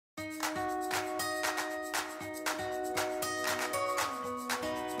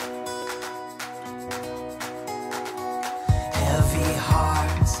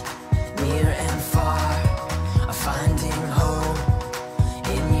hearts, near and far, are finding hope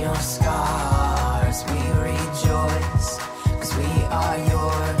in your scars. We rejoice, 'cause we are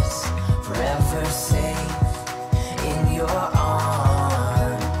yours, forever safe in your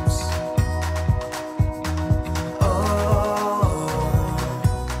arms. Oh,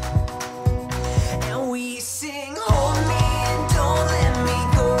 and we sing, hold me and don't let me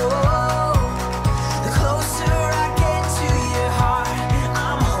go. The closer I get to your heart,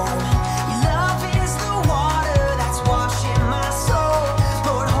 I'm home. Your love is the water that's washing my soul.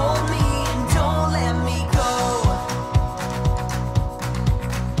 Lord, hold me and don't let me go.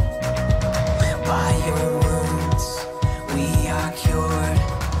 By your wounds, we are cured.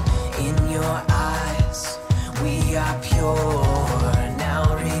 In your eyes, we are pure. Now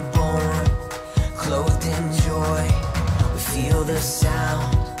reborn, clothed in joy, we feel the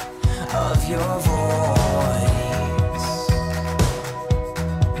sound of your voice.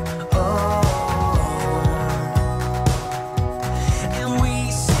 Oh, and we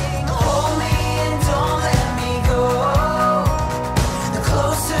sing, hold me and don't let me go. The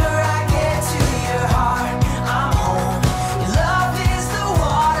closer I get to your heart, I'm home. Your love is the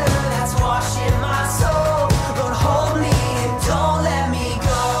water that's washing my soul. Lord, hold me and don't let me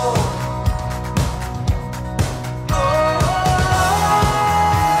go. Oh,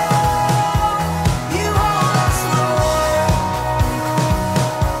 you hold us, Lord.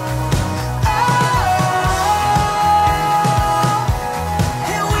 Oh,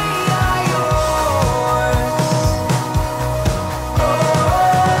 and we are yours. Oh,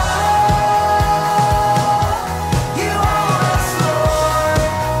 you hold us, Lord.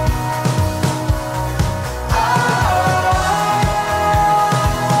 Oh,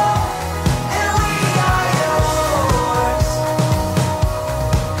 and we are yours.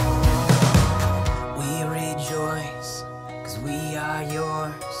 We rejoice, 'cause we are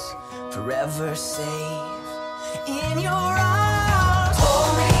yours, forever safe in your arms.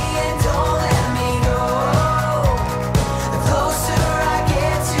 Hold me and don't let me go. The closer I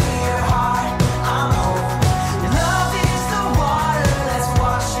get to your heart, I'm home. Your love is the water that's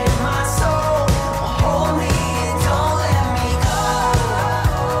washing my soul. Hold me and don't let me go.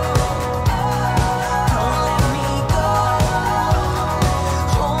 Don't let me go.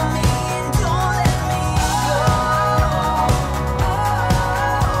 Hold me and don't let me go.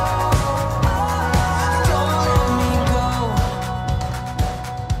 Don't let me go.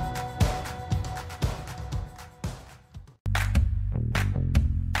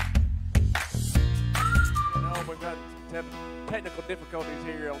 We've got technical difficulties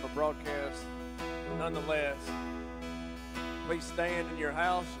here on the broadcast. Nonetheless, please stand in your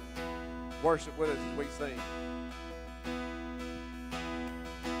house and worship with us as we sing.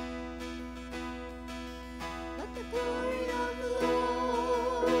 Let the glory of the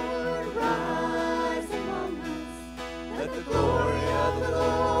Lord rise among us. Let the glory of the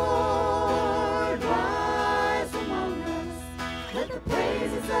Lord rise among us. Let the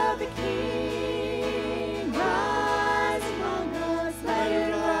praises of the King rise among us. Let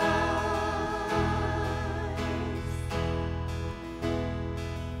it rise.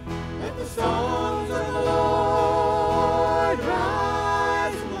 Let the songs of the Lord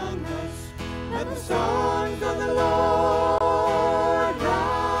rise among us. Let the songs of the Lord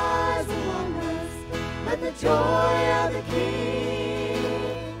rise among us. Let the joy of the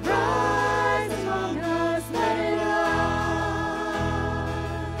King rise among us. Let it rise.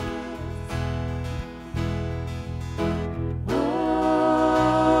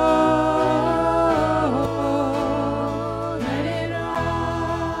 Oh, let it rise.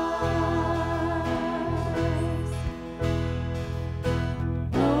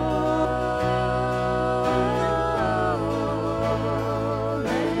 Oh,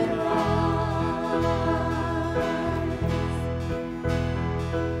 let it rise.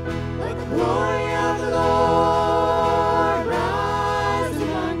 Let the glory of the Lord rise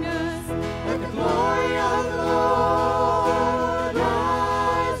among us. Let the glory of the Lord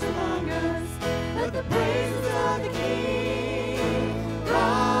rise among us. Let the praises of the King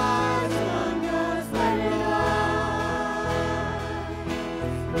rise among us. Let it rise.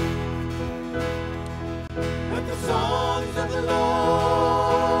 Let the songs of the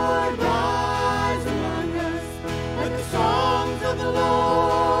Lord rise among us. Let the songs of the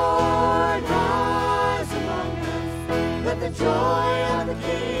Lord rise among us. Let the joy of the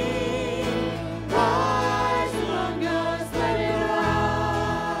King rise among us. Let it rise.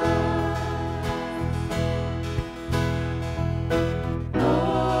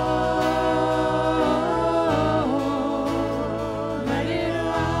 Oh, let it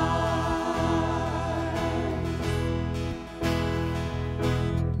rise.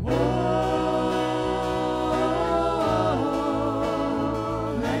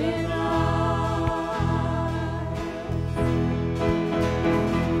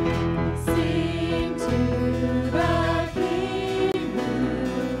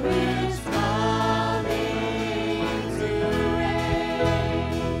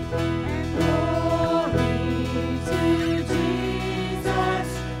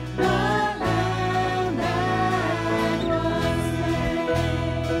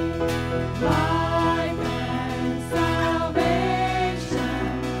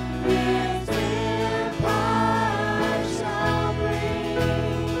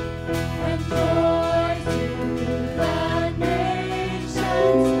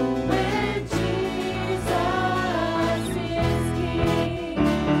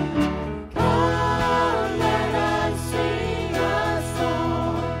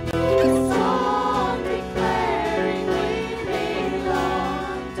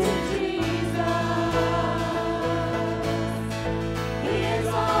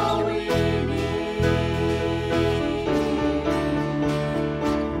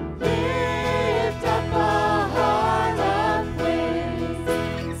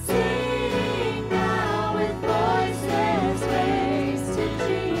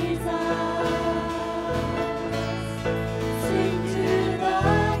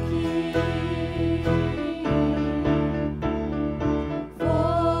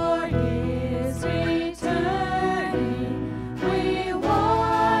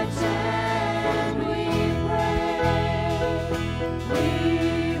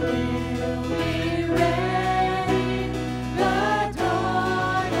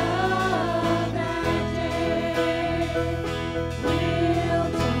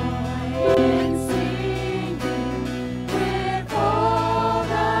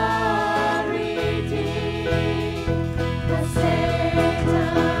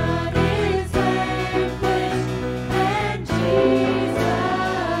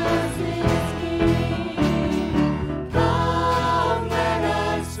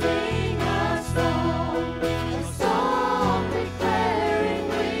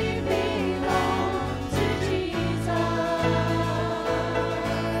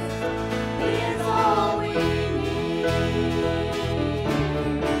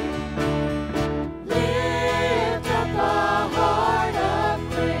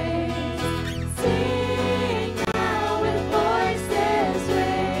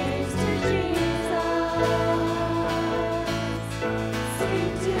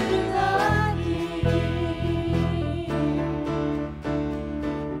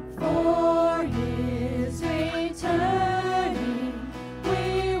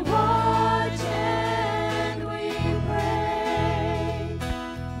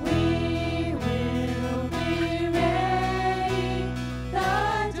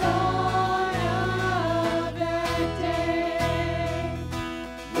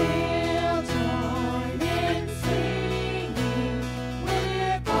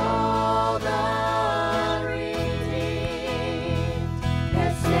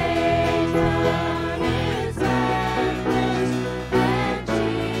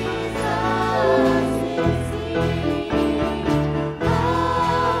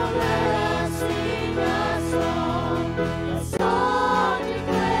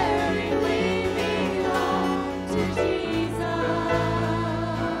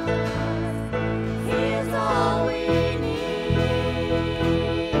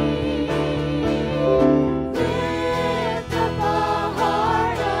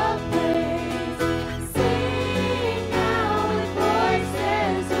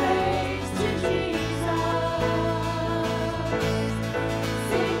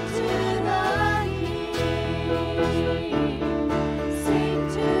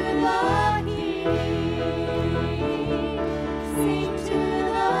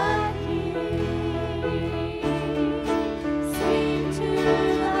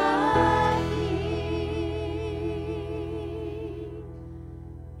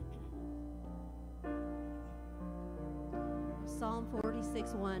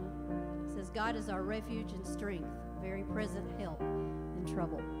 146:1 says, God is our refuge and strength, very present help in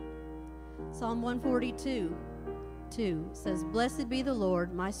trouble. Psalm 142:2 says, Blessed be the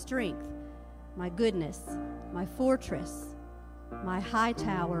Lord, my strength, my goodness, my fortress, my high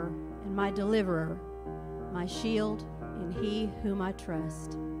tower, and my deliverer, my shield, in he whom I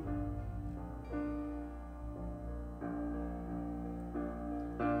trust.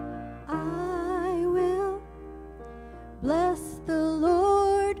 I will bless the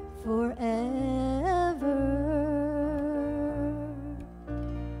Lord forever,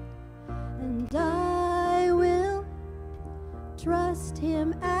 and I will trust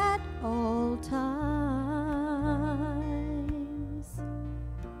him at all times.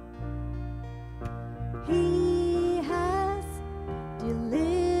 He has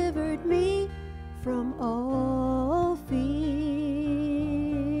delivered me from all fear,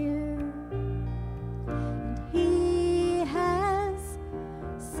 and he has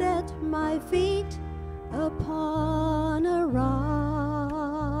set my feet upon a rock,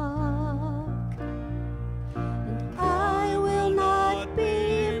 and I will not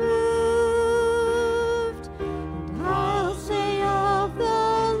be moved, and I'll say of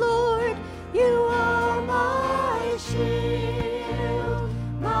the Lord, you are my shield,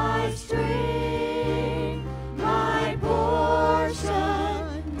 my strength, my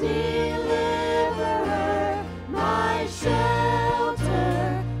portion, deliverer, my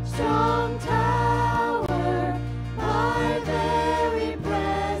shelter, strong tower, my very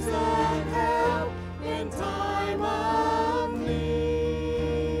present help in time of need.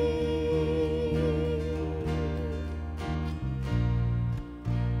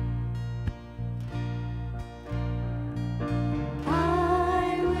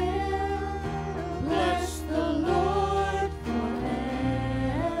 I will bless the Lord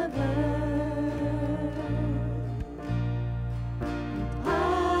forever.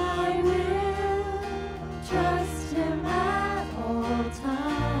 I will trust him at all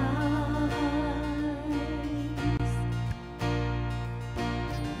times.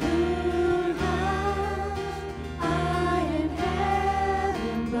 Who have I in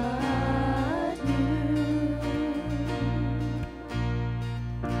heaven but you?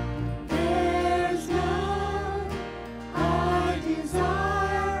 There's none I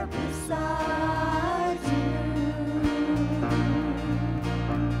desire besides you.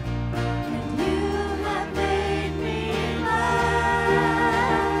 And you have made me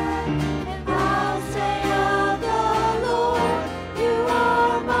glad, and I'll say of the Lord, you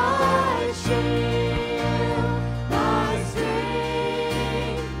are my shield, my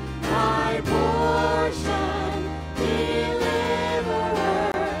strength, my portion,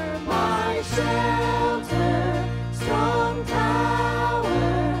 deliverer, my shelter, strong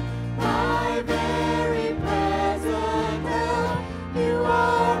tower, my very present help. You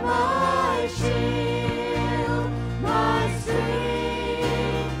are my shield, my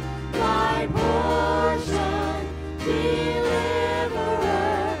strength, my portion,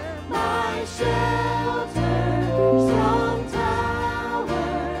 deliverer, my shelter, strong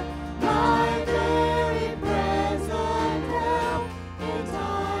tower, my very present help in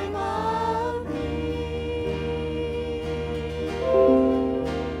time of need.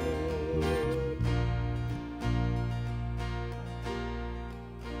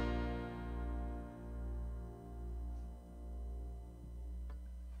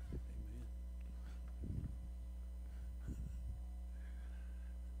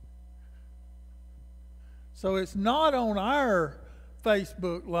 So it's not on our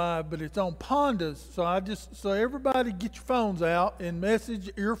Facebook Live, but it's on Ponda's. So everybody get your phones out and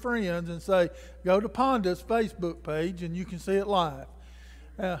message your friends and say, go to Ponda's Facebook page and you can see it live.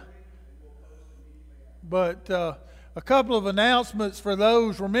 But a couple of announcements for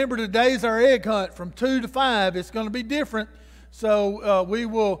those. Remember, today's our egg hunt from 2 to 5. It's going to be different. So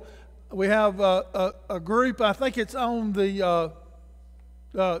we have a group, I think it's on the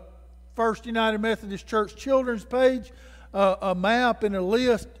First United Methodist Church Children's page, a map and a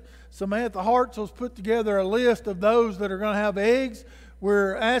list. Samantha Hartzell's put together a list of those that are going to have eggs.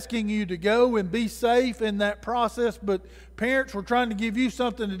 We're asking you to go and be safe in that process, but parents, we're trying to give you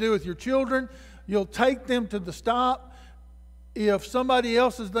something to do with your children. You'll take them to the stop. If somebody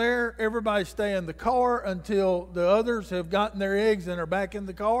else is there, everybody stay in the car until the others have gotten their eggs and are back in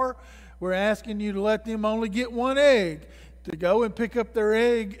the car. We're asking you to let them only get one egg, to go and pick up their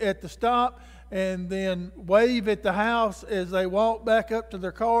egg at the stop and then wave at the house as they walk back up to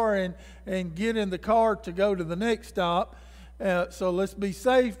their car and get in the car to go to the next stop. So let's be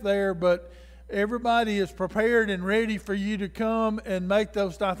safe there, but everybody is prepared and ready for you to come and make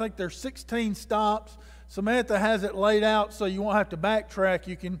those. I think there's 16 stops, Samantha has it laid out so you won't have to backtrack.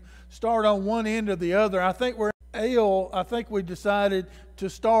 You can start on one end or the other. I think we're L. I think we decided to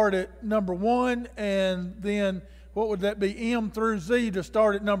start at number 1, and then what would that be? M through Z to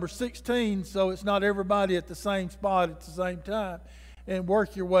start at number 16, so it's not everybody at the same spot at the same time, and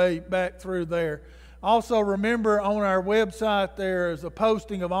work your way back through there. Also, remember on our website there is a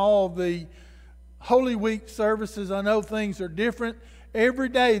posting of all the Holy Week services. I know things are different. Every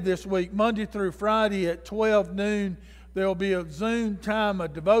day this week, Monday through Friday at 12 noon, there will be a Zoom time, a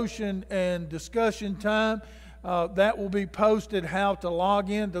devotion and discussion time. That will be posted, how to log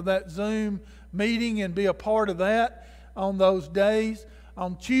into that Zoom meeting and be a part of that on those days.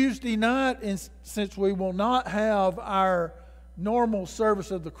 On Tuesday night, and since we will not have our normal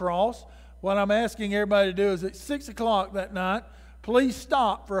service of the cross, what I'm asking everybody to do is at 6 o'clock that night, please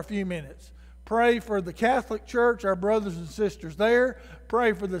stop for a few minutes. Pray for the Catholic Church, our brothers and sisters there.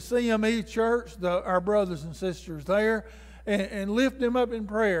 Pray for the CME Church, our brothers and sisters there. And lift them up in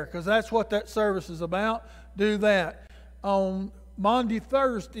prayer, because that's what that service is about. Do that. On Monday,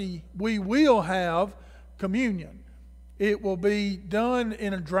 Thursday, we will have communion. It will be done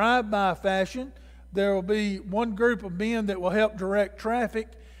in a drive-by fashion. There will be one group of men that will help direct traffic.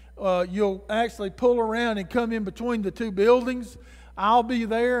 You'll actually pull around and come in between the two buildings. I'll be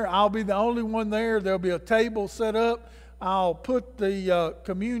there. I'll be the only one there. There'll be a table set up. I'll put the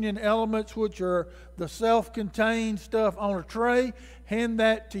communion elements, which are the self-contained stuff, on a tray, hand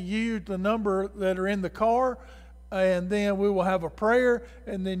that to you, the number that are in the car, and then we will have a prayer,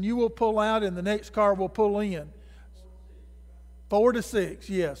 and then you will pull out, and the next car will pull in. 4 to 6,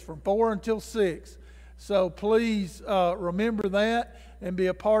 yes, from 4 until 6. So please remember that and be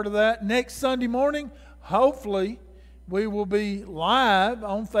a part of that. Next Sunday morning, hopefully, we will be live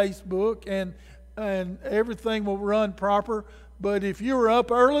on Facebook, and everything will run proper. But if you were up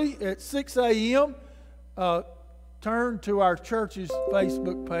early at 6 a.m., turn to our church's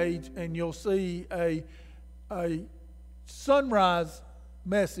Facebook page, and you'll see a sunrise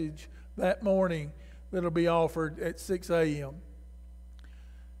message that morning that'll be offered at 6 a.m.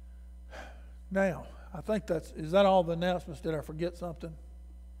 Now, I think is that all the announcements? Did I forget something?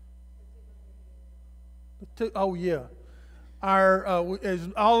 Oh, yeah. As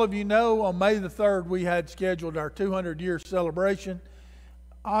all of you know, on May the 3rd, we had scheduled our 200-year celebration.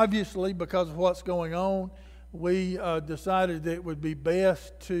 Obviously, because of what's going on, we decided that it would be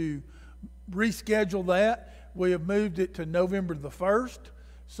best to reschedule that. We have moved it to November the 1st.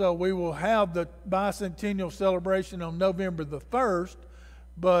 So we will have the bicentennial celebration on November the 1st,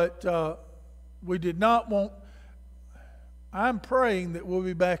 but we did not want... I'm praying that we'll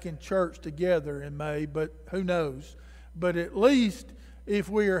be back in church together in May, but who knows? But at least if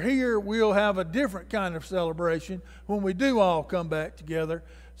we are here, we'll have a different kind of celebration when we do all come back together.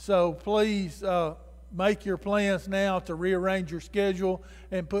 So please make your plans now to rearrange your schedule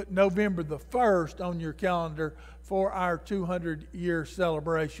and put November the 1st on your calendar for our 200-year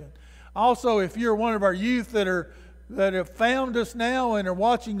celebration. Also, if you're one of our youth that have found us now and are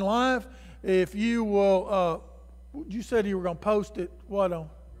watching live, if you will, you said you were going to post it, what on?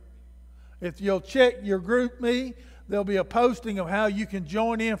 If you'll check your group me, there'll be a posting of how you can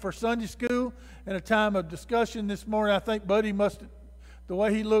join in for Sunday school and a time of discussion this morning. I think Buddy the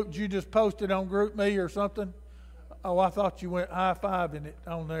way he looked, you just posted on group me or something. Oh, I thought you went high-fiving it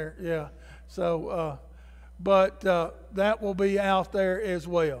on there. Yeah. So, but that will be out there as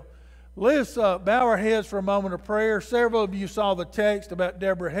well. Let's bow our heads for a moment of prayer. Several of you saw the text about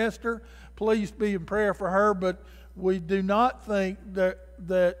Deborah Hester. Please be in prayer for her, but we do not think that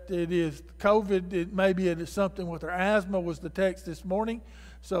it is COVID. Maybe it is something with her asthma was the text this morning.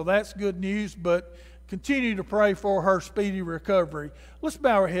 So that's good news, but continue to pray for her speedy recovery. Let's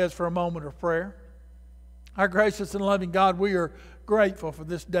bow our heads for a moment of prayer. Our gracious and loving God, we are grateful for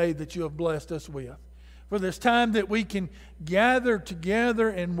this day that you have blessed us with, for this time that we can gather together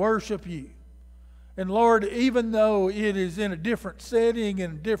and worship you. And Lord, even though it is in a different setting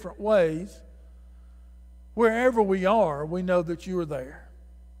and in different ways, wherever we are, we know that you are there.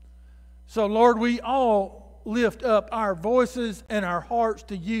 So Lord, we all lift up our voices and our hearts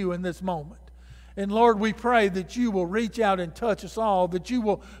to you in this moment. And Lord, we pray that you will reach out and touch us all, that you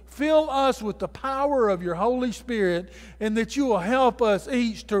will fill us with the power of your Holy Spirit, and that you will help us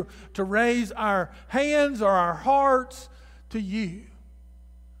each to raise our hands or our hearts to you.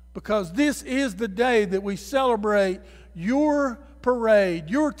 Because this is the day that we celebrate your parade,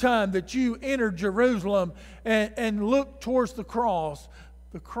 your time that you entered Jerusalem and looked towards the cross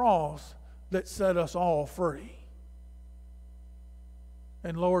that set us all free.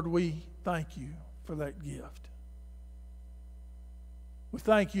 And Lord, we thank you for that gift. We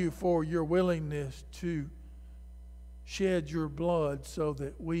thank you for your willingness to shed your blood so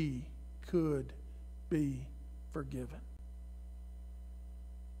that we could be forgiven.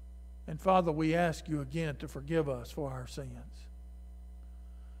 And Father, we ask you again to forgive us for our sins.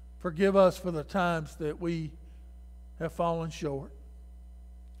 Forgive us for the times that we have fallen short.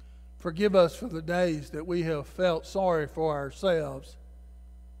 Forgive us for the days that we have felt sorry for ourselves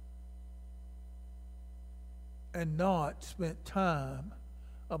and not spent time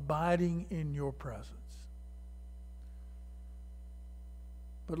abiding in your presence.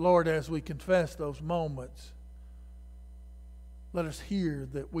 But Lord, as we confess those moments, let us hear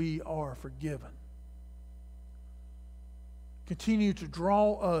that we are forgiven. Continue to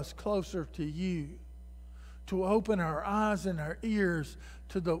draw us closer to you, to open our eyes and our ears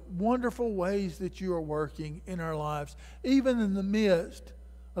to the wonderful ways that you are working in our lives, even in the midst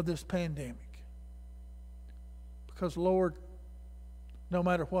of this pandemic. Because, Lord, no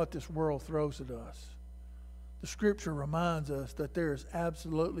matter what this world throws at us, the Scripture reminds us that there is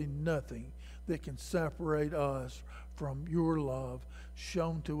absolutely nothing that can separate us from your love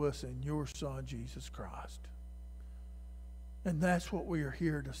shown to us in your Son, Jesus Christ. And that's what we are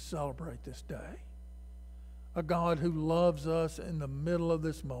here to celebrate this day. A God who loves us in the middle of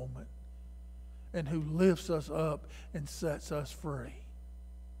this moment and who lifts us up and sets us free.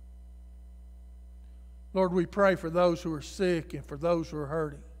 Lord, we pray for those who are sick and for those who are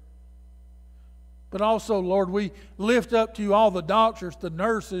hurting. But also, Lord, we lift up to you all the doctors, the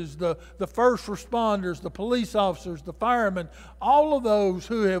nurses, the first responders, the police officers, the firemen, all of those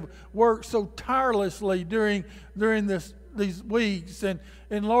who have worked so tirelessly during these weeks. And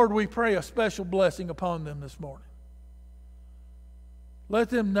Lord, we pray a special blessing upon them this morning. Let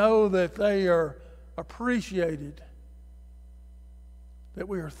them know that they are appreciated, that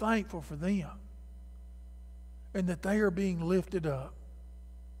we are thankful for them, and that they are being lifted up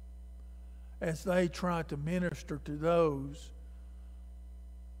as they try to minister to those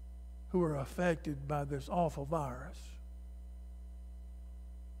who are affected by this awful virus.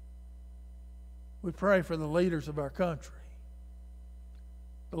 We pray for the leaders of our country,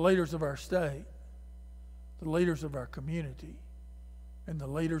 the leaders of our state, the leaders of our community, and the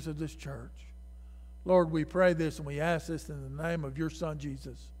leaders of this church. Lord, we pray this and we ask this in the name of your Son,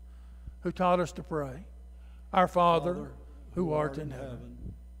 Jesus, who taught us to pray. Our Father, who art in heaven,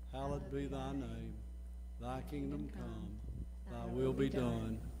 hallowed be thy name. Thy kingdom come, thy will be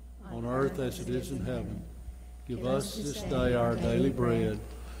done, on earth as it is in heaven. Give us this day our daily bread,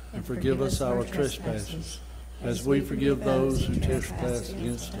 and forgive us our trespasses, as we forgive those who trespass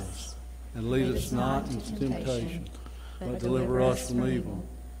against us. And lead us not into temptation, but deliver us from evil.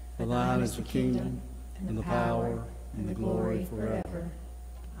 For thine is the kingdom, and the power, and the glory forever.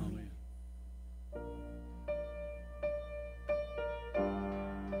 Amen.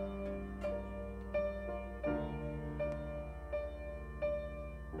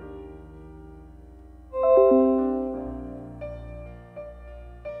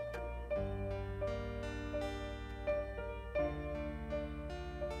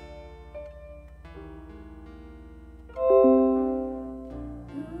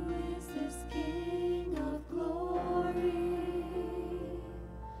 Who is this King of glory?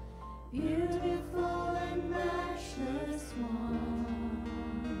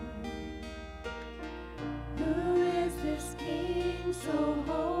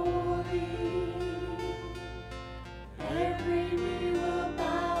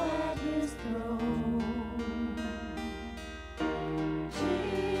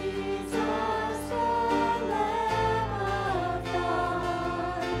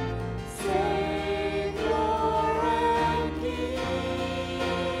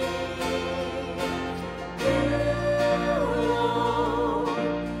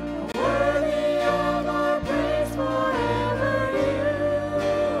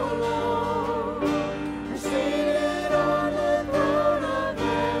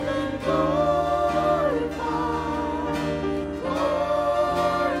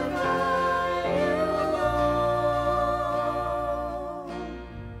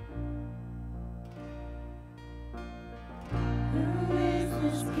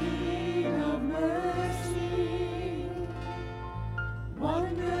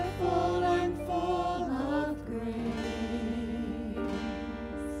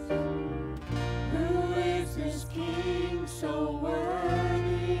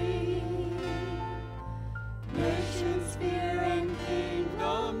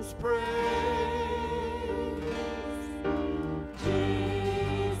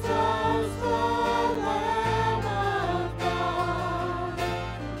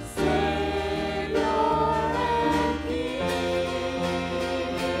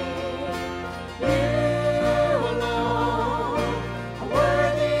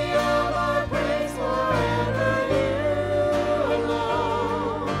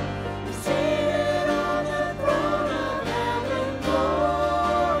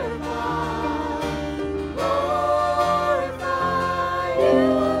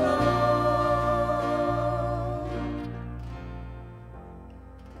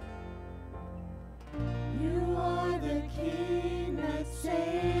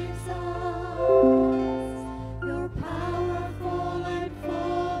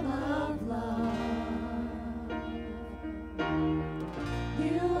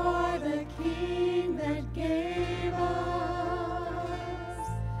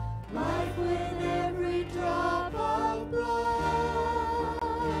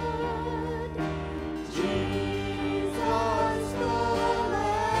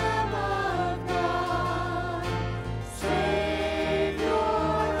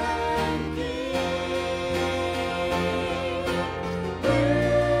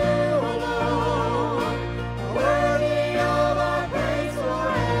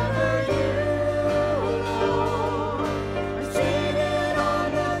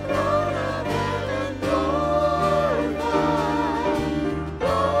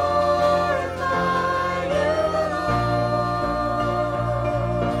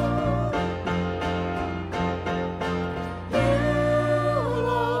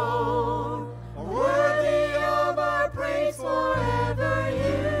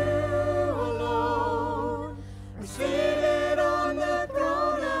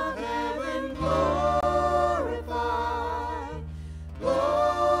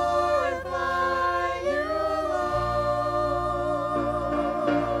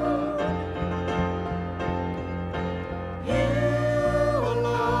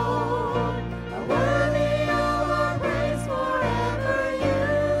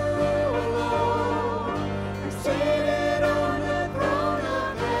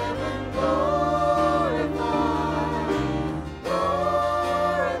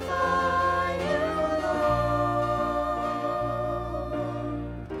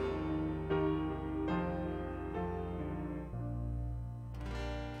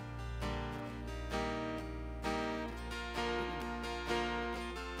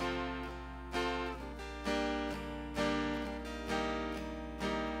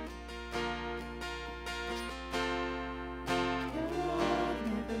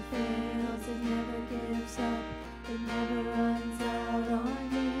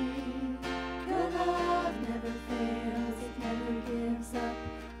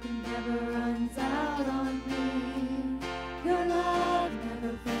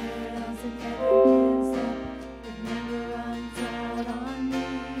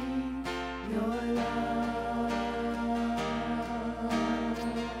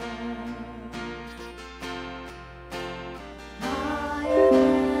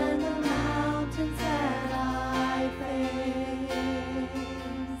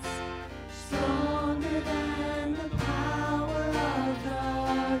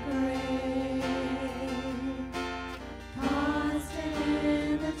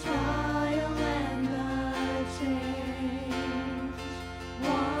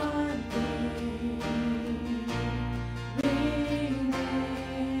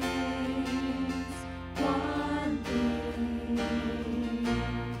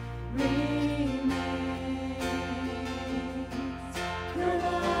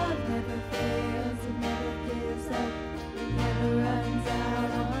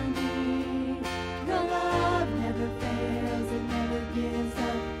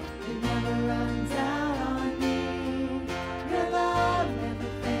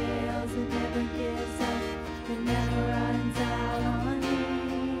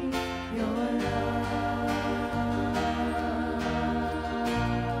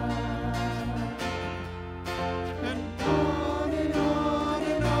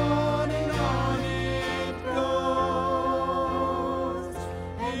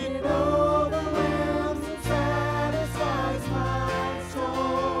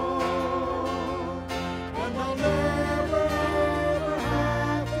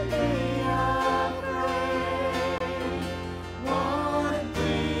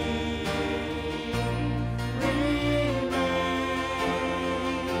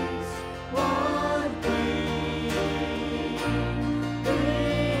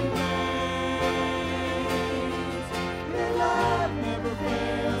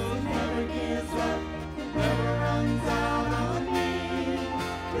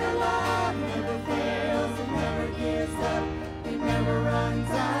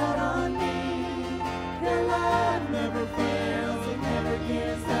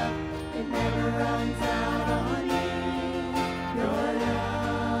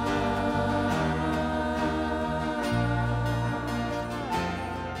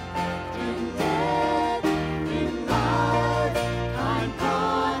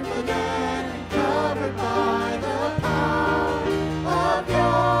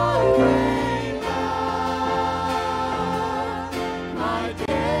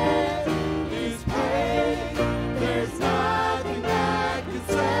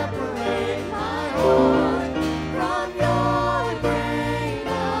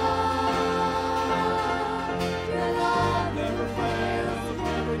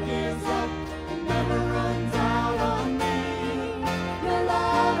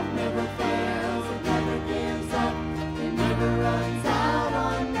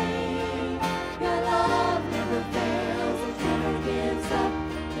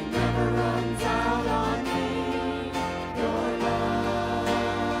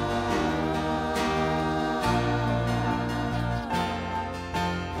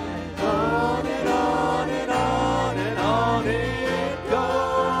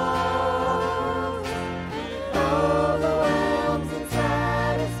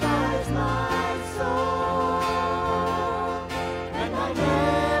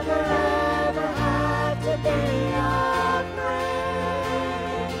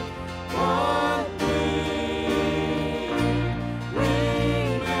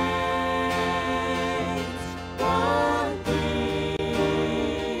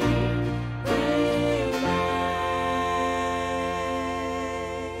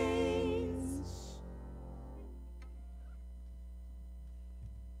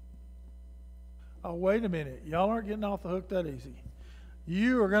 wait a minute. Y'all aren't getting off the hook that easy.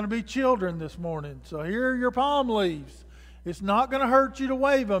 You are going to be children this morning. So here are your palm leaves. It's not going to hurt you to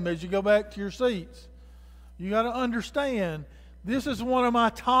wave them as you go back to your seats. You got to understand, this is one of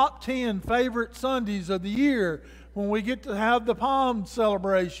my top 10 favorite Sundays of the year when we get to have the palm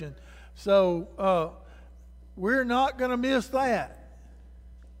celebration. So we're not going to miss that.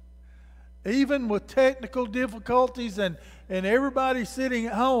 Even with technical difficulties and everybody sitting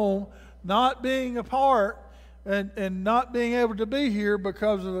at home, not being apart and not being able to be here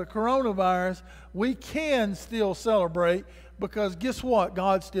because of the coronavirus, we can still celebrate because guess what?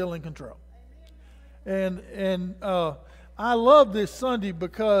 God's still in control. And I love this Sunday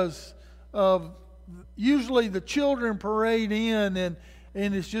because of usually the children parade in and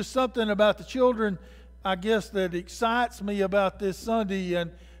it's just something about the children, I guess, that excites me about this Sunday.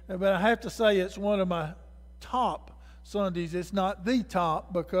 But I have to say it's one of my top Sundays. It's not the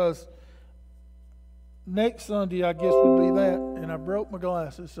top because next Sunday I guess would be that, and I broke my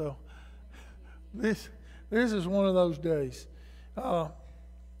glasses. So this is one of those days.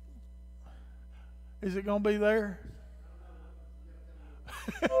 Is it going to be there?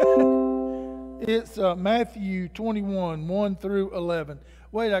 It's Matthew 21, 1 through 11.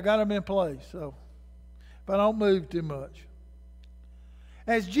 Wait, I got them in place, so if I don't move too much.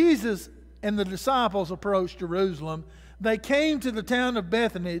 As Jesus and the disciples approached Jerusalem, they came to the town of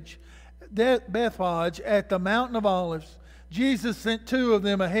Bethphage at the Mountain of Olives. Jesus sent two of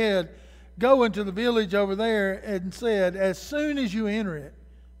them ahead, go into the village over there, and said, as soon as you enter it,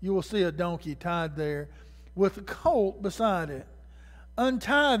 you will see a donkey tied there with a colt beside it.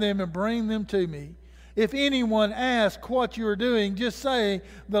 Untie them and bring them to me. If anyone asks what you are doing, just say,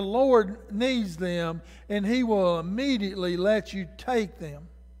 the Lord needs them, and he will immediately let you take them.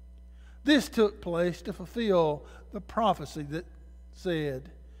 This took place to fulfill the prophecy that said,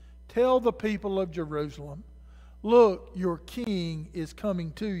 tell the people of Jerusalem, look, your king is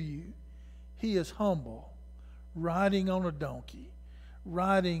coming to you. He is humble, riding on a donkey,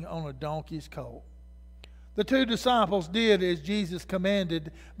 riding on a donkey's colt. The two disciples did as Jesus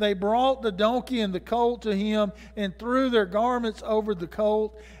commanded. They brought the donkey and the colt to him and threw their garments over the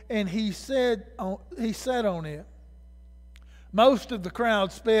colt, and he sat on it. Most of the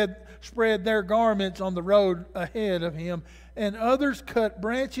crowd spread their garments on the road ahead of him, and others cut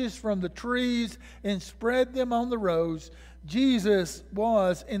branches from the trees and spread them on the roads. Jesus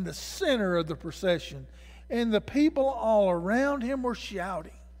was in the center of the procession, and the people all around him were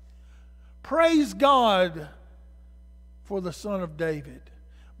shouting, praise God for the Son of David.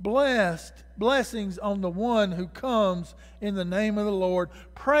 Blessings on the one who comes in the name of the Lord.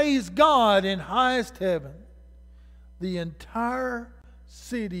 Praise God in highest heaven. The entire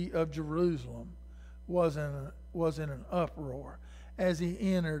city of Jerusalem was in an uproar as he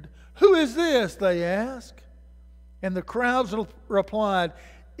entered. Who is this? They asked. And the crowds replied,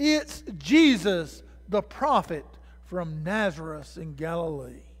 it's Jesus, the prophet from Nazareth in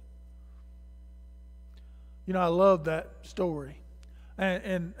Galilee. You know, I love that story.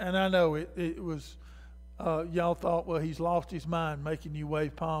 And I know it was, y'all thought, well, he's lost his mind making you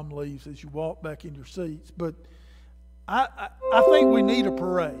wave palm leaves as you walk back in your seats. But I think we need a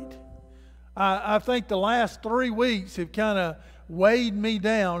parade. I think the last 3 weeks have kind of weighed me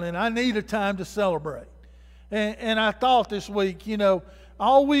down, and I need a time to celebrate. And I thought this week, you know,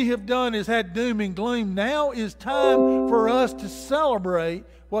 all we have done is had doom and gloom. Now is time for us to celebrate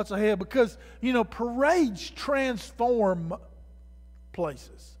what's ahead because, you know, parades transform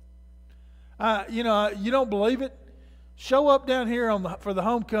places. You know, you don't believe it? Show up down here for the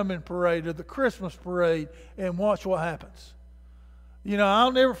homecoming parade or the Christmas parade and watch what happens. You know,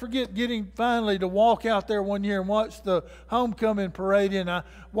 I'll never forget getting finally to walk out there one year and watch the homecoming parade, and I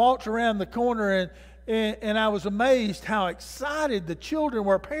walked around the corner and I was amazed how excited the children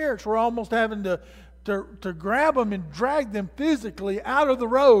were. Parents were almost having to grab them and drag them physically out of the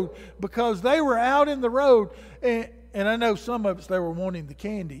road because they were out in the road. And I know some of us, they were wanting the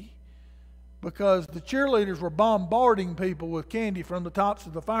candy because the cheerleaders were bombarding people with candy from the tops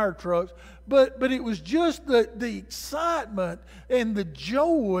of the fire trucks. But it was just the excitement and the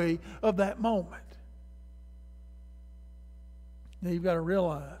joy of that moment. Now you've got to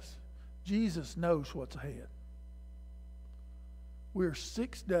realize, Jesus knows what's ahead. We're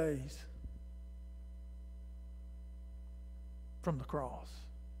 6 days from the cross.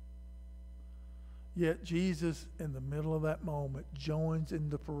 Yet Jesus, in the middle of that moment, joins in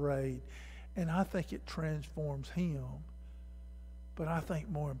the parade. And I think it transforms him. But I think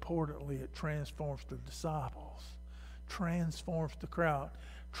more importantly, it transforms the disciples, transforms the crowd,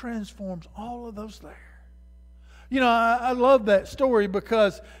 transforms all of those there. You know, I love that story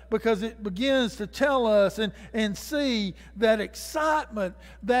because it begins to tell us and see that excitement,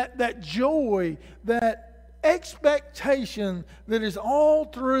 that joy, that expectation that is all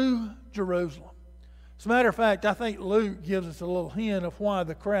through Jerusalem. As a matter of fact, I think Luke gives us a little hint of why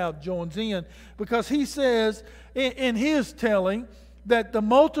the crowd joins in, because he says in his telling that the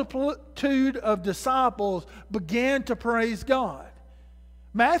multitude of disciples began to praise God.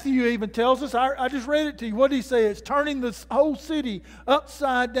 Matthew even tells us, I just read it to you, what did he say? It's turning this whole city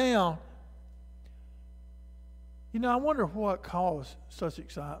upside down. You know, I wonder what caused such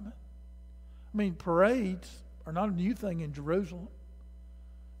excitement. I mean, parades are not a new thing in Jerusalem.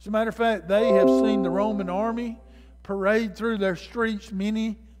 As a matter of fact, they have seen the Roman army parade through their streets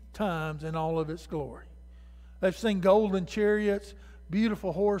many times in all of its glory. They've seen golden chariots,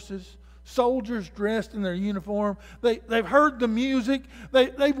 beautiful horses, soldiers dressed in their uniform. They've heard the music.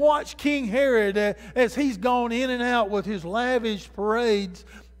 They've watched King Herod as he's gone in and out with his lavish parades.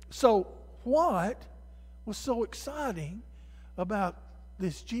 So what was so exciting about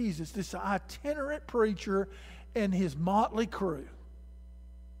this Jesus, this itinerant preacher and his motley crew?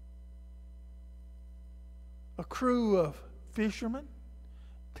 A crew of fishermen,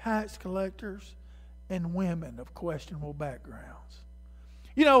 tax collectors, and women of questionable backgrounds.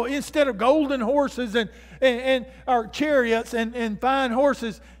 You know, instead of golden horses and or chariots and fine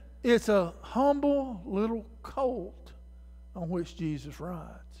horses, it's a humble little colt on which Jesus rides.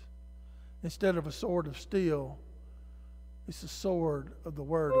 Instead of a sword of steel, it's the sword of the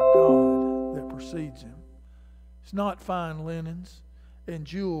Word of God that precedes him. It's not fine linens and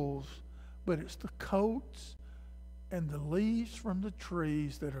jewels, but it's the coats and the leaves from the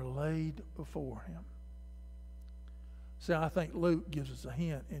trees that are laid before him. See, I think Luke gives us a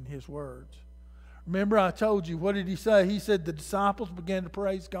hint in his words. Remember, I told you, what did he say? He said the disciples began to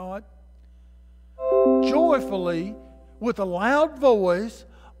praise God joyfully with a loud voice.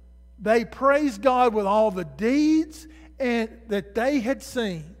 They praised God with all the deeds that they had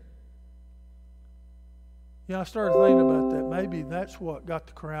seen. You know, I started thinking about that. Maybe that's what got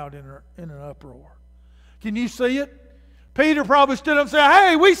the crowd in an uproar. Can you see it? Peter probably stood up and said,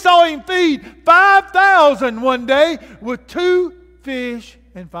 hey, we saw him feed 5,000 one day with 2 fish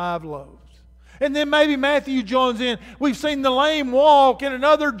and 5 loaves. And then maybe Matthew joins in. We've seen the lame walk, and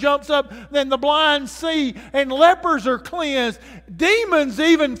another jumps up, then the blind see, and lepers are cleansed. Demons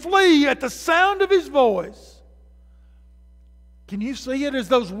even flee at the sound of his voice. Can you see it as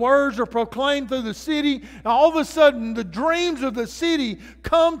those words are proclaimed through the city? All of a sudden, the dreams of the city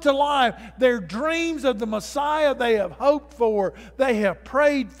come to life. They're dreams of the Messiah they have hoped for, they have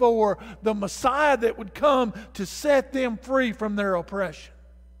prayed for, the Messiah that would come to set them free from their oppression.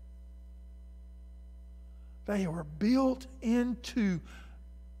 They were built into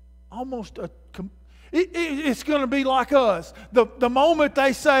almost a... It's going to be like us. The moment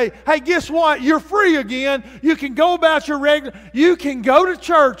they say, hey, guess what? You're free again. You can go about your regular... You can go to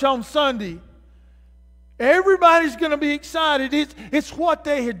church on Sunday. Everybody's going to be excited. It's what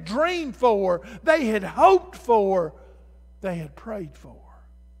they had dreamed for. They had hoped for. They had prayed for.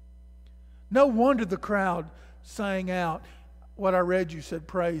 No wonder the crowd sang out. What I read you said,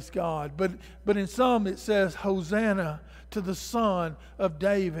 praise God. But in some it says, Hosanna to the Son of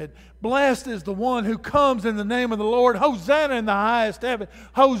David. Blessed is the one who comes in the name of the Lord. Hosanna in the highest heaven.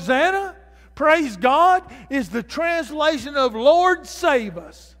 Hosanna, praise God, is the translation of Lord, save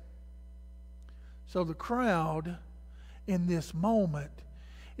us. So the crowd in this moment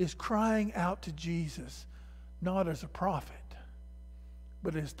is crying out to Jesus, not as a prophet,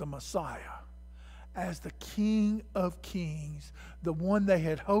 but as the Messiah, as the King of Kings, the one they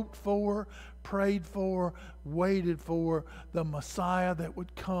had hoped for, prayed for, waited for, the Messiah that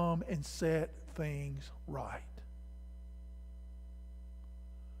would come and set things right.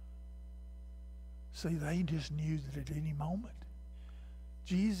 See, they just knew that at any moment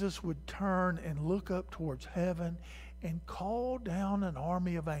Jesus would turn and look up towards heaven and call down an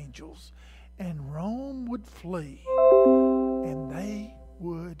army of angels, and Rome would flee, and they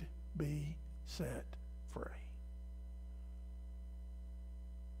would be set free.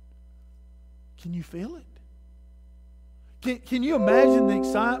 Can you feel it? Can you imagine the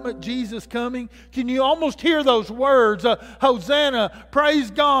excitement, Jesus coming? Can you almost hear those words? Hosanna,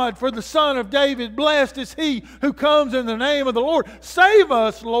 praise God for the Son of David. Blessed is he who comes in the name of the Lord. Save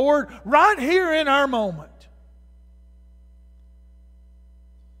us, Lord, right here in our moment.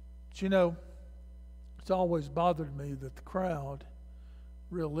 But you know, it's always bothered me that the crowd,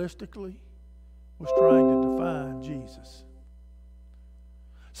 realistically, was trying to define Jesus.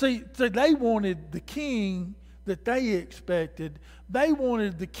 See, they wanted the king that they expected. They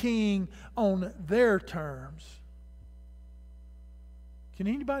wanted the king on their terms. Can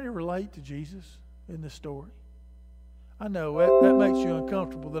anybody relate to Jesus in this story? I know that makes you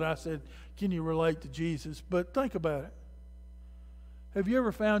uncomfortable that I said, can you relate to Jesus? But think about it. Have you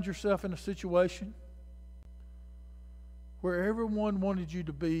ever found yourself in a situation where everyone wanted you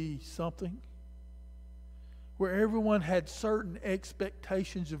to be something? Where everyone had certain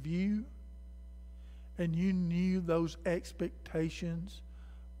expectations of you, and you knew those expectations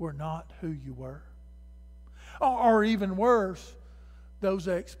were not who you were? Or even worse, those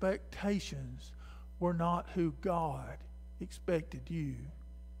expectations were not who God expected you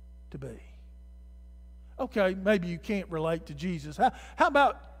to be. Okay, maybe you can't relate to Jesus. How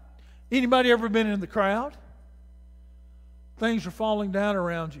about anybody ever been in the crowd? Things are falling down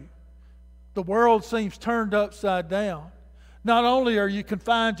around you. The world seems turned upside down. Not only are you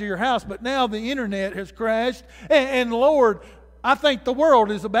confined to your house, but now the internet has crashed. And Lord, I think the world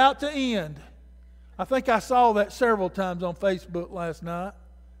is about to end. I think I saw that several times on Facebook last night.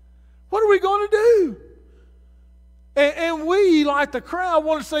 What are we going to do? And we, like the crowd,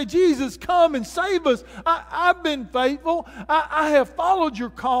 want to say, Jesus, come and save us. I've been faithful. I have followed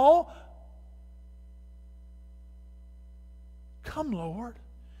your call. Come, Lord.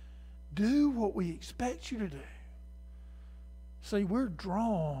 Do what we expect you to do. See, we're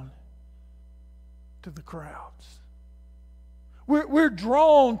drawn to the crowds. We're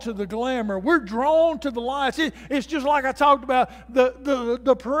drawn to the glamour. We're drawn to the lights. It's just like I talked about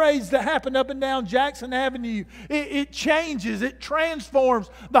the parades that happen up and down Jackson Avenue. It changes. It transforms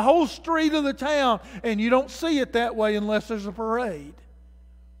the whole street of the town. And you don't see it that way unless there's a parade.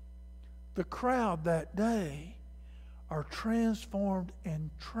 The crowd that day are transformed and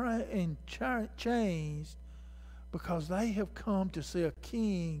changed because they have come to see a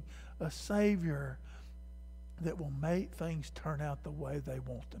king, a savior, that will make things turn out the way they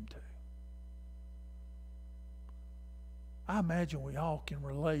want them to. I imagine we all can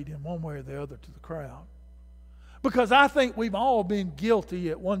relate in one way or the other to the crowd. Because I think we've all been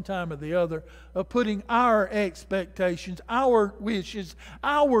guilty at one time or the other of putting our expectations, our wishes,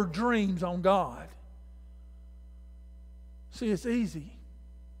 our dreams on God. See, it's easy.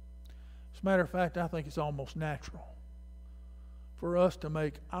 As a matter of fact, I think it's almost natural for us to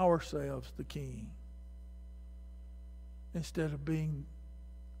make ourselves the king instead of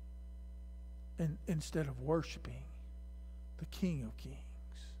worshiping the King of Kings.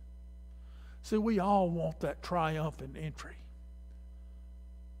 See, we all want that triumphant entry.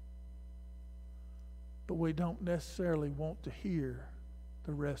 But we don't necessarily want to hear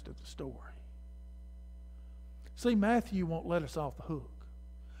the rest of the story. See, Matthew won't let us off the hook.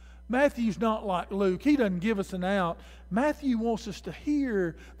 Matthew's not like Luke. He doesn't give us an out. Matthew wants us to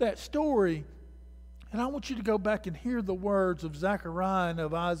hear that story. And I want you to go back and hear the words of Zechariah and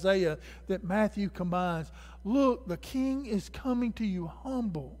of Isaiah that Matthew combines. Look, the king is coming to you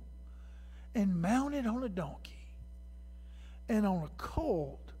humble and mounted on a donkey and on a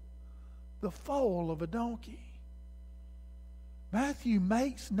colt, the foal of a donkey. Matthew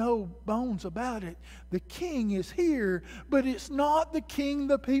makes no bones about it. The king is here, but it's not the king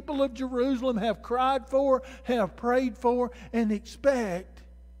the people of Jerusalem have cried for, have prayed for, and expect.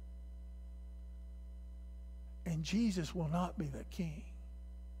 And Jesus will not be that king.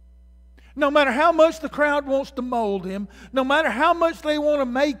 No matter how much the crowd wants to mold him, no matter how much they want to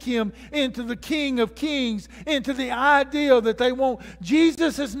make him into the King of Kings, into the idea that they want,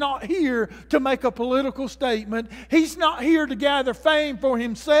 Jesus is not here to make a political statement. He's not here to gather fame for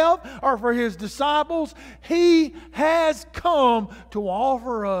himself or for his disciples. He has come to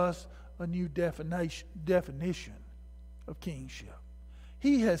offer us a new definition of kingship.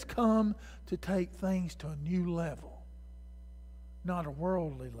 He has come to take things to a new level, not a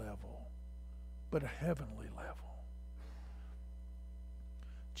worldly level, but a heavenly level.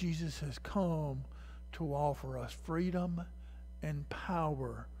 Jesus has come to offer us freedom and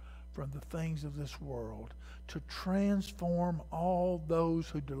power from the things of this world, to transform all those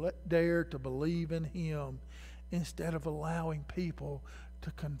who dare to believe in him instead of allowing people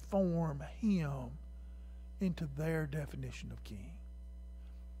to conform him into their definition of king.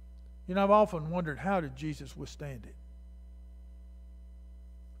 You know, I've often wondered, how did Jesus withstand it?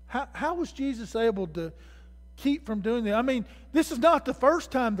 How was Jesus able to keep from doing that? I mean, this is not the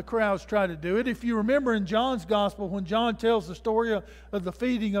first time the crowds tried to do it. If you remember in John's gospel, when John tells the story of the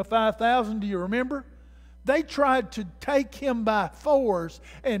feeding of 5,000, do you remember? They tried to take him by force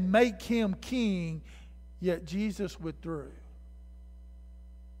and make him king, yet Jesus withdrew.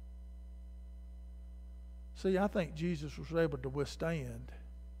 See, I think Jesus was able to withstand.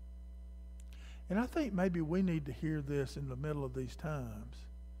 And I think maybe we need to hear this in the middle of these times.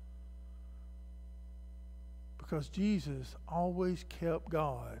 Because Jesus always kept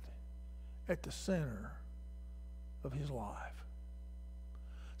God at the center of his life.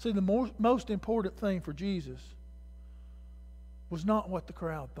 See, the most important thing for Jesus was not what the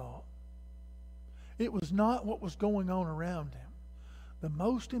crowd thought. It was not what was going on around him. The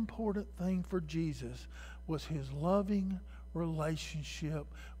most important thing for Jesus was his loving relationship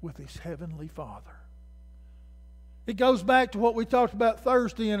with his heavenly Father. It goes back to what we talked about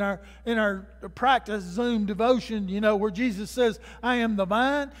Thursday in our practice Zoom devotion, where Jesus says, I am the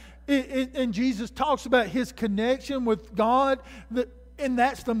vine. And Jesus talks about his connection with God, and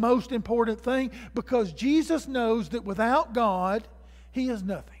that's the most important thing, because Jesus knows that without God, he is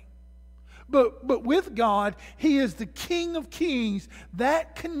nothing. But with God, he is the King of Kings.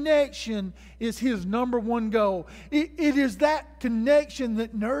 That connection is his number one goal. It is that connection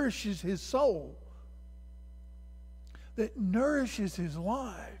that nourishes his soul, that nourishes his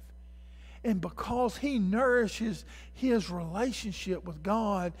life. And because he nourishes his relationship with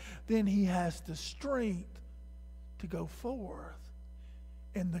God, then he has the strength to go forth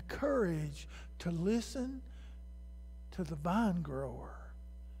and the courage to listen to the vine grower,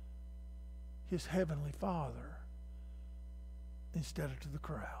 his heavenly Father, instead of to the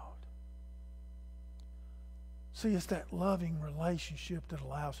crowd. See, it's that loving relationship that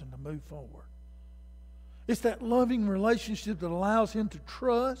allows him to move forward. It's that loving relationship that allows him to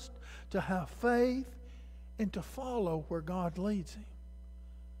trust, to have faith, and to follow where God leads him.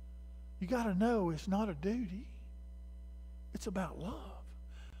 You got to know it's not a duty. It's about love.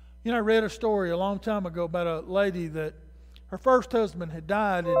 I read a story a long time ago about a lady that her first husband had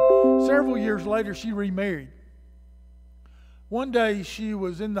died, and several years later she remarried. One day she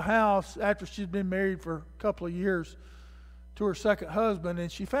was in the house after she'd been married for a couple of years to her second husband,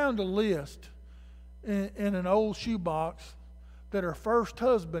 and she found a list in an old shoebox that her first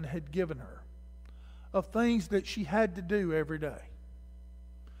husband had given her of things that she had to do every day.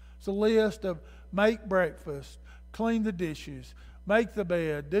 It's a list of make breakfast, clean the dishes, make the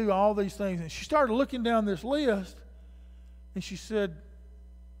bed, do all these things. And she started looking down this list, and she said,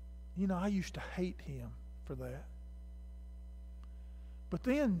 I used to hate him for that. But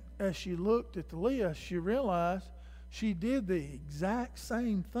then as she looked at the list, she realized she did the exact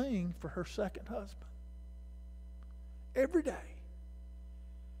same thing for her second husband. Every day.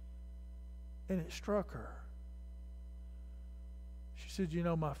 And it struck her. She said,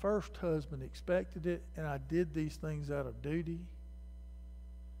 my first husband expected it, and I did these things out of duty.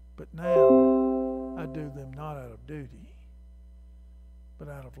 But now I do them not out of duty, but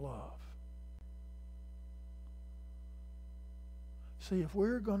out of love. See, if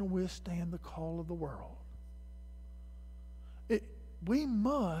we're going to withstand the call of the world, we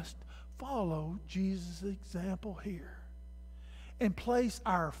must follow Jesus' example here and place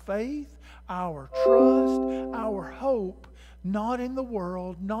our faith, our trust, our hope, not in the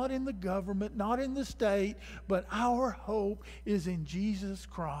world, not in the government, not in the state, but our hope is in Jesus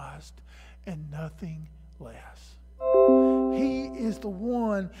Christ and nothing less. He is the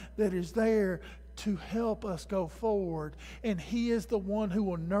one that is there to help us go forward, and he is the one who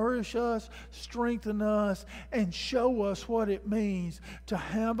will nourish us, strengthen us, and show us what it means to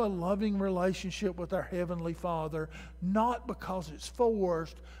have a loving relationship with our Heavenly Father, not because it's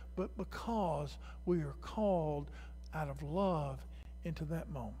forced, but because we are called out of love into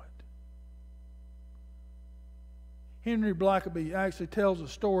that moment. Henry Blackaby actually tells a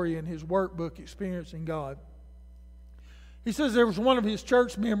story in his workbook, Experiencing God. He says there was one of his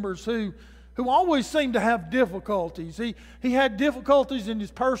church members who always seemed to have difficulties. He had difficulties in his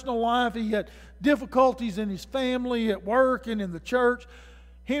personal life. He had difficulties in his family, at work, and in the church.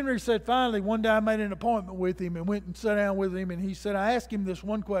 Henry said finally, one day I made an appointment with him and went and sat down with him, and he said, I asked him this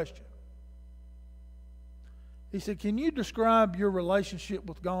one question. He said, can you describe your relationship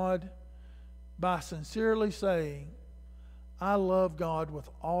with God by sincerely saying, I love God with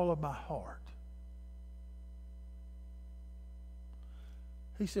all of my heart?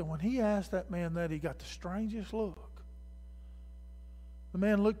 He said when he asked that man that, he got the strangest look. The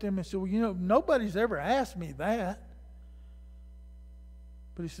man looked at him and said, well, nobody's ever asked me that.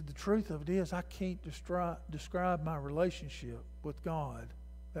 But he said, the truth of it is, I can't describe my relationship with God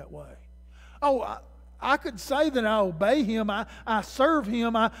that way. Oh, I could say that I obey him, I serve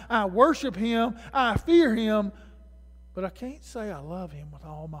him, I worship him, I fear him, but I can't say I love him with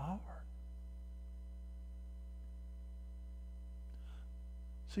all my heart.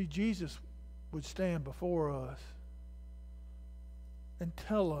 See, Jesus would stand before us and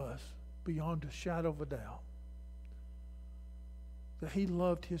tell us beyond a shadow of a doubt that he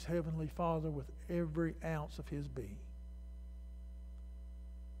loved his Heavenly Father with every ounce of his being.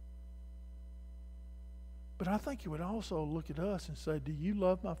 But I think He would also look at us and say, do you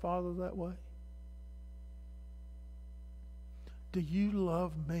love my Father that way? Do you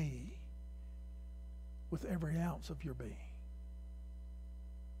love me with every ounce of your being?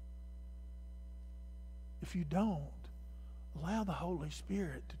 If you don't, allow the Holy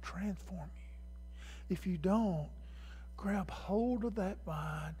Spirit to transform you. If you don't, grab hold of that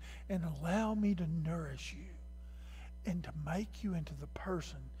vine and allow me to nourish you and to make you into the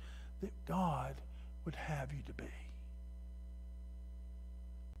person that God would have you to be.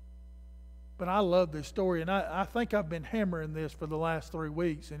 But I love this story, and I think I've been hammering this for the last 3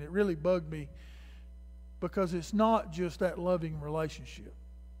 weeks, and it really bugged me because it's not just that loving relationship.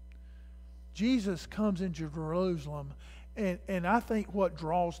 Jesus comes into Jerusalem, and I think what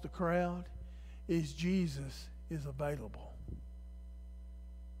draws the crowd is Jesus is available.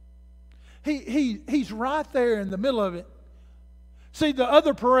 He's right there in the middle of it. See, the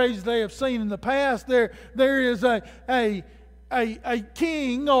other parades they have seen in the past, there is a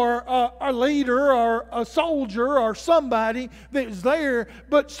king or a leader or a soldier or somebody that is there,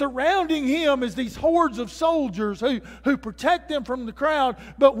 but surrounding him is these hordes of soldiers who protect them from the crowd.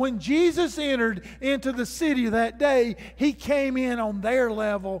 But when Jesus entered into the city that day, He came in on their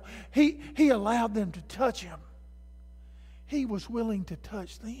level. He allowed them to touch Him. He was willing to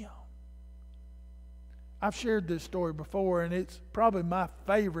touch them. I've shared this story before, and it's probably my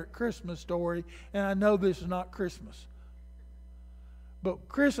favorite Christmas story, and I know this is not Christmas. But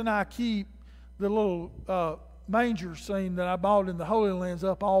Chris and I keep the little manger scene that I bought in the Holy Lands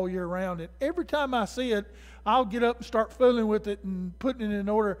up all year round. And every time I see it, I'll get up and start fooling with it and putting it in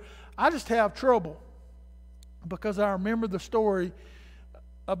order. I just have trouble because I remember the story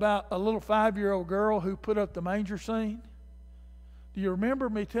about a little 5-year-old girl who put up the manger scene. Do you remember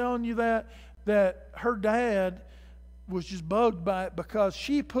me telling you that her dad was just bugged by it because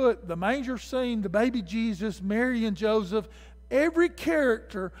she put the manger scene, the baby Jesus, Mary and Joseph, every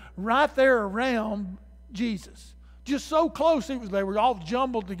character right there around Jesus. Just so close they were all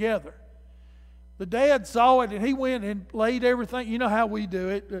jumbled together. The dad saw it and he went and laid everything. You know how we do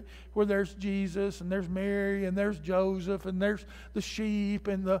it, where there's Jesus and there's Mary and there's Joseph and there's the sheep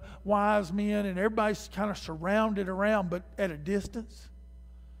and the wise men and everybody's kind of surrounded around but at a distance.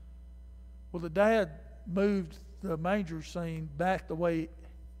 Well, the dad moved the manger scene back the way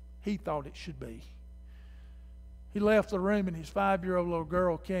he thought it should be. He left the room and his 5-year-old little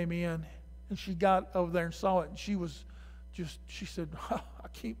girl came in and she got over there and saw it and she said, oh, I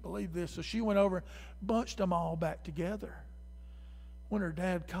can't believe this. So she went over and bunched them all back together. When her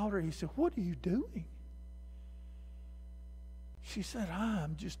dad called her, he said, what are you doing? She said,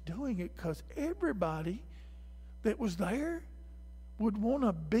 I'm just doing it because everybody that was there would want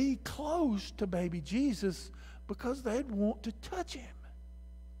to be close to baby Jesus because they'd want to touch Him.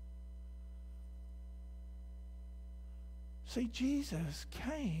 See, Jesus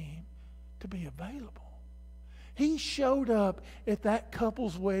came to be available. He showed up at that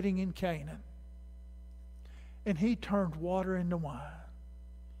couple's wedding in Canaan, and He turned water into wine.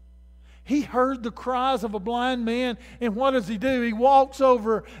 He heard the cries of a blind man, and what does He do? He walks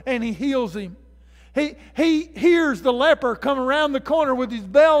over and He heals him. He hears the leper come around the corner with his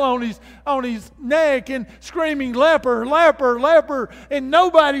bell on his neck and screaming, leper, leper, leper. And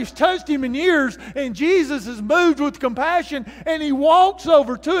nobody's touched him in years. And Jesus is moved with compassion and He walks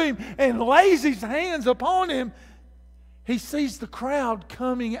over to him and lays His hands upon him. He sees the crowd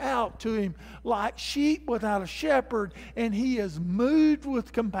coming out to Him like sheep without a shepherd, and He is moved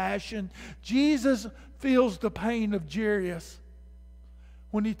with compassion. Jesus feels the pain of Jairus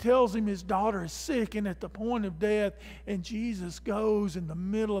when he tells him his daughter is sick and at the point of death, and Jesus goes in the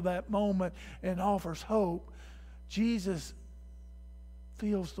middle of that moment and offers hope. Jesus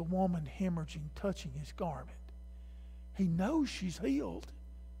feels the woman hemorrhaging, touching His garment. He knows she's healed.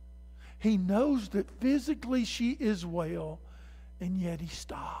 He knows that physically she is well, and yet He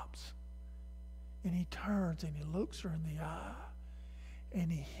stops. And He turns and He looks her in the eye, and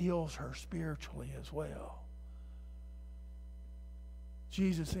He heals her spiritually as well.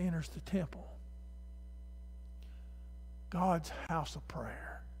 Jesus enters the temple, God's house of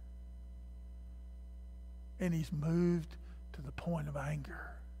prayer, and He's moved to the point of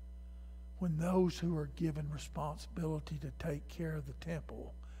anger when those who are given responsibility to take care of the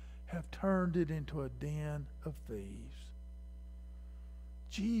temple have turned it into a den of thieves.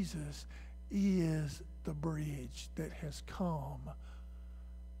 Jesus is the bridge that has come,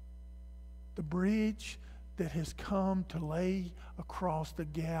 the bridge that has come to lay across the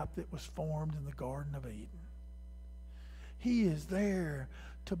gap that was formed in the Garden of Eden. He is there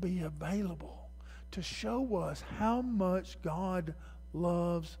to be available, to show us how much God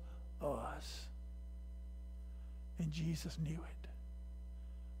loves us. And Jesus knew it.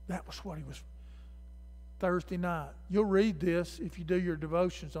 That was what he was. Thursday night. You'll read this if you do your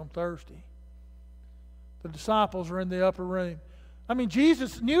devotions on Thursday. The disciples are in the upper room. I mean,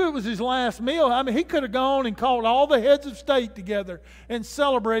 Jesus knew it was his last meal. I mean, he could have gone and called all the heads of state together and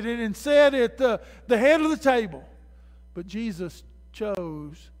celebrated and sat at the head of the table. But Jesus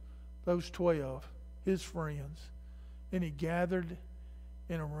chose those 12, his friends, and he gathered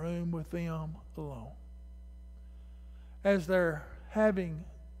in a room with them alone. As they're having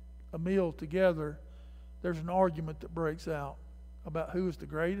a meal together, there's an argument that breaks out about who is the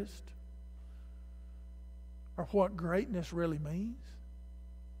greatest or what greatness really means.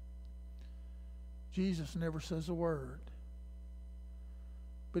 Jesus never says a word,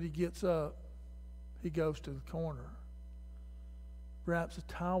 but he gets up, he goes to the corner, wraps a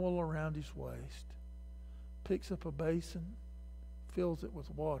towel around his waist, picks up a basin, fills it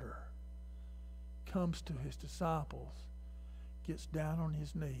with water, comes to his disciples, gets down on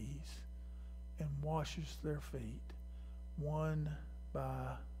his knees, and washes their feet one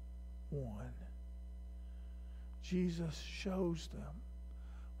by one. Jesus shows them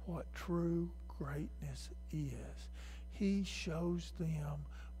what true greatness is. He shows them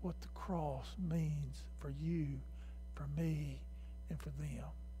what the cross means for you, for me, and for them.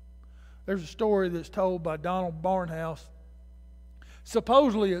 There's a story that's told by Donald Barnhouse.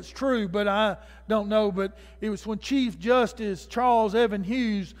 Supposedly it's true, but I don't know. But it was when Chief Justice Charles Evan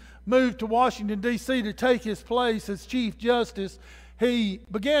Hughes moved to Washington, D.C. to take his place as Chief Justice. He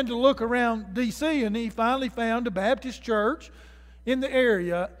began to look around D.C. and he finally found a Baptist church in the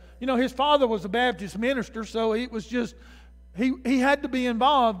area. You know, his father was a Baptist minister, so it was just, he had to be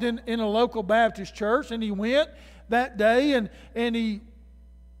involved in a local Baptist church. And he went that day and he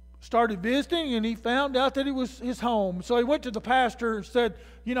started visiting, and he found out that it was his home. So he went to the pastor and said,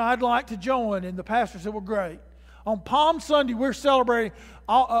 you know, I'd like to join. And the pastor said, well, great. On Palm Sunday, we're celebrating.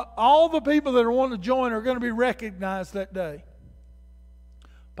 All the people that are wanting to join are going to be recognized that day.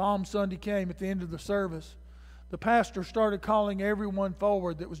 Palm Sunday came at the end of the service. The pastor started calling everyone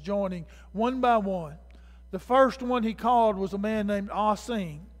forward that was joining one by one. The first one he called was a man named Ah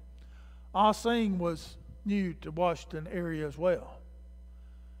Sing. Ah Sing was new to Washington area as well.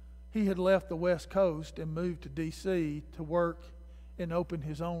 He had left the West Coast and moved to D.C. to work and open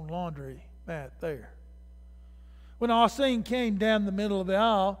his own laundry mat there. When Ah Sing came down the middle of the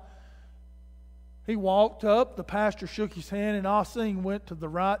aisle, he walked up, the pastor shook his hand, and Ah Sing went to the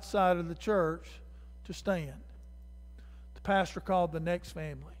right side of the church to stand. The pastor called the next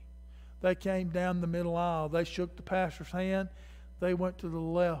family. They came down the middle aisle. They shook the pastor's hand. They went to the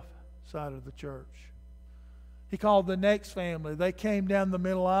left side of the church. He called the next family. They came down the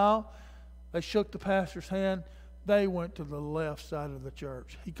middle aisle. They shook the pastor's hand. They went to the left side of the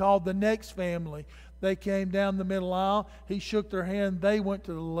church. He called the next family. They came down the middle aisle. He shook their hand. They went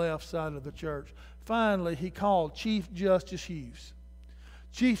to the left side of the church. Finally, he called Chief Justice Hughes.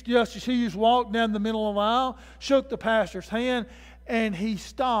 Chief Justice Hughes walked down the middle of the aisle, shook the pastor's hand, and he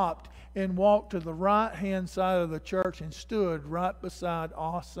stopped and walked to the right-hand side of the church and stood right beside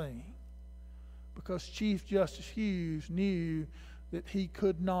Ah Sing. Because Chief Justice Hughes knew that he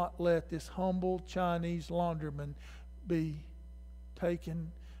could not let this humble Chinese laundryman be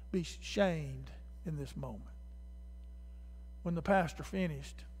shamed in this moment. When the pastor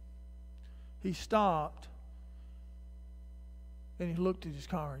finished, he stopped and he looked at his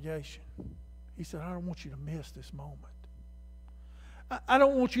congregation. He said, I don't want you to miss this moment. I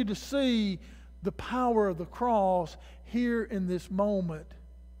don't want you to see the power of the cross here in this moment.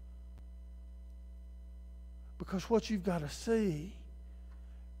 Because what you've got to see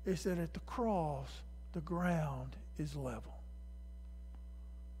is that at the cross, the ground is level.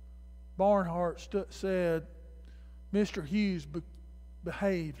 Barnhart said, Mr. Hughes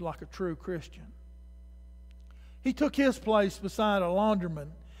behaved like a true Christian. He took his place beside a laundryman,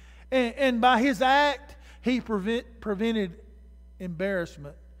 and by his act, he prevented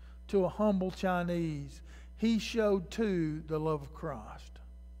embarrassment to a humble Chinese. He showed, too, the love of Christ,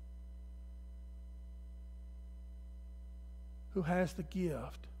 who has the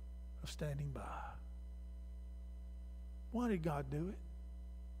gift of standing by. Why did God do it?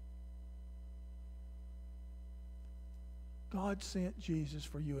 God sent Jesus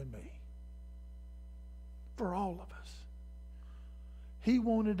for you and me, for all of us. He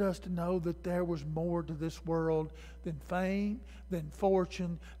wanted us to know that there was more to this world than fame, than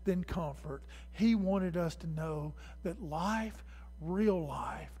fortune, than comfort. He wanted us to know that life, real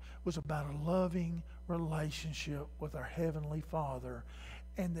life, was about a loving relationship with our Heavenly Father.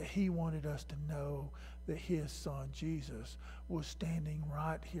 and that He wanted us to know that His Son, Jesus, was standing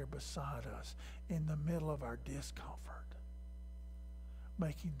right here beside us in the middle of our discomfort,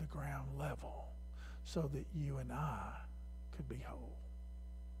 making the ground level so that you and I could be whole.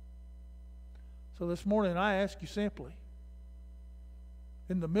 So this morning I ask you simply,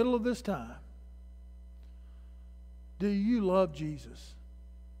 in the middle of this time, do you love Jesus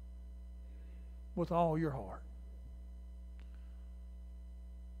with all your heart?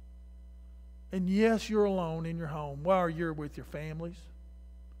 And yes, you're alone in your home while you're with your families.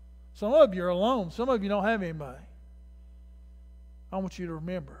 Some of you are alone. Some of you don't have anybody. I want you to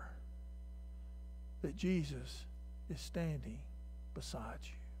remember that Jesus is standing beside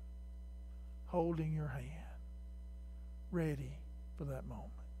you, holding your hand, ready for that moment.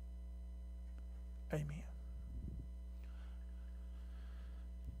 Amen.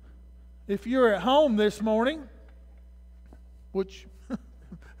 If you're at home this morning, which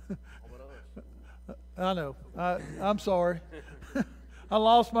I know, I'm sorry. I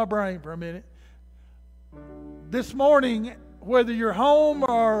lost my brain for a minute. This morning, whether you're home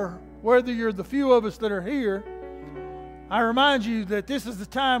or whether you're the few of us that are here, I remind you that this is the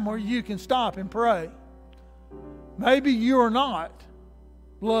time where you can stop and pray. Maybe you are not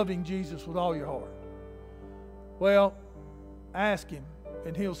loving Jesus with all your heart. Well, ask Him,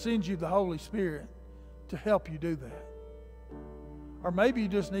 and He'll send you the Holy Spirit to help you do that. Or maybe you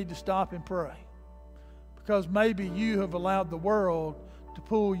just need to stop and pray, because maybe you have allowed the world to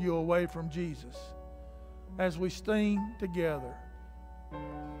pull you away from Jesus. As we sing together.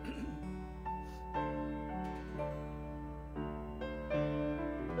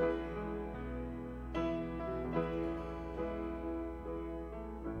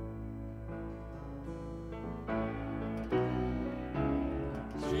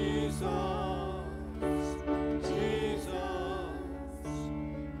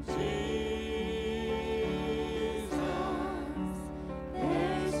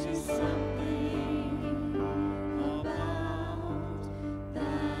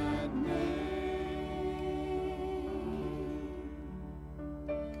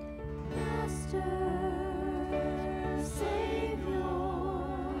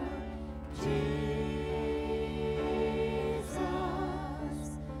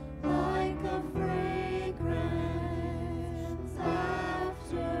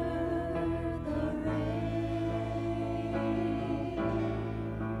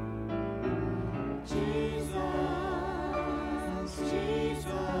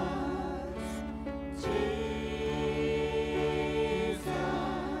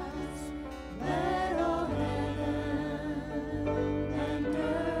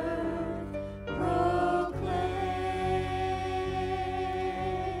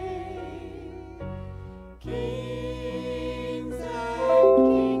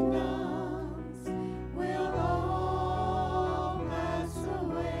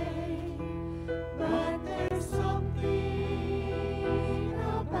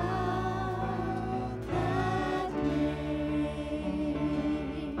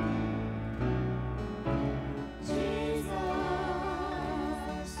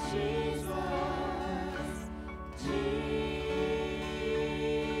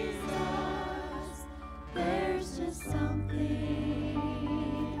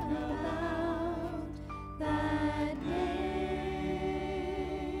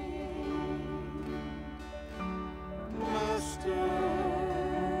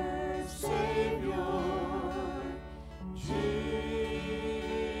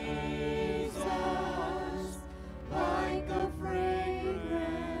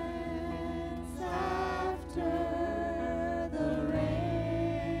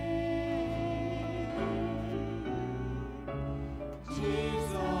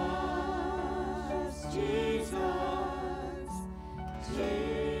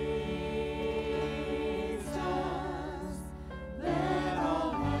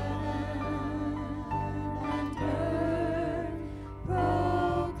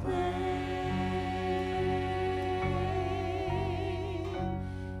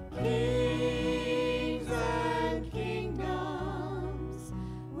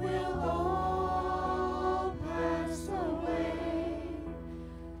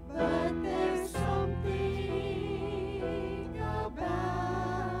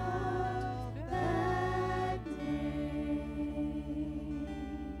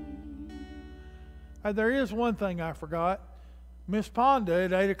 There is one thing I forgot. Miss Ponda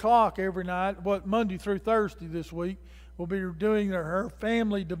at 8 o'clock every night, Monday through Thursday this week, will be doing her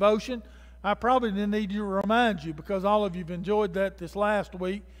family devotion. I probably didn't need to remind you because all of you have enjoyed that this last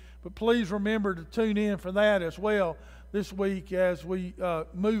week, but please remember to tune in for that as well. this week as we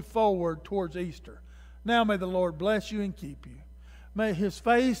move forward towards Easter. Now may the Lord bless you and keep you. May His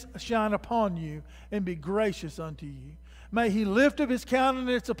face shine upon you and be gracious unto you. May He lift up His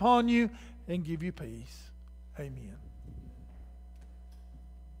countenance upon you and give you peace. Amen.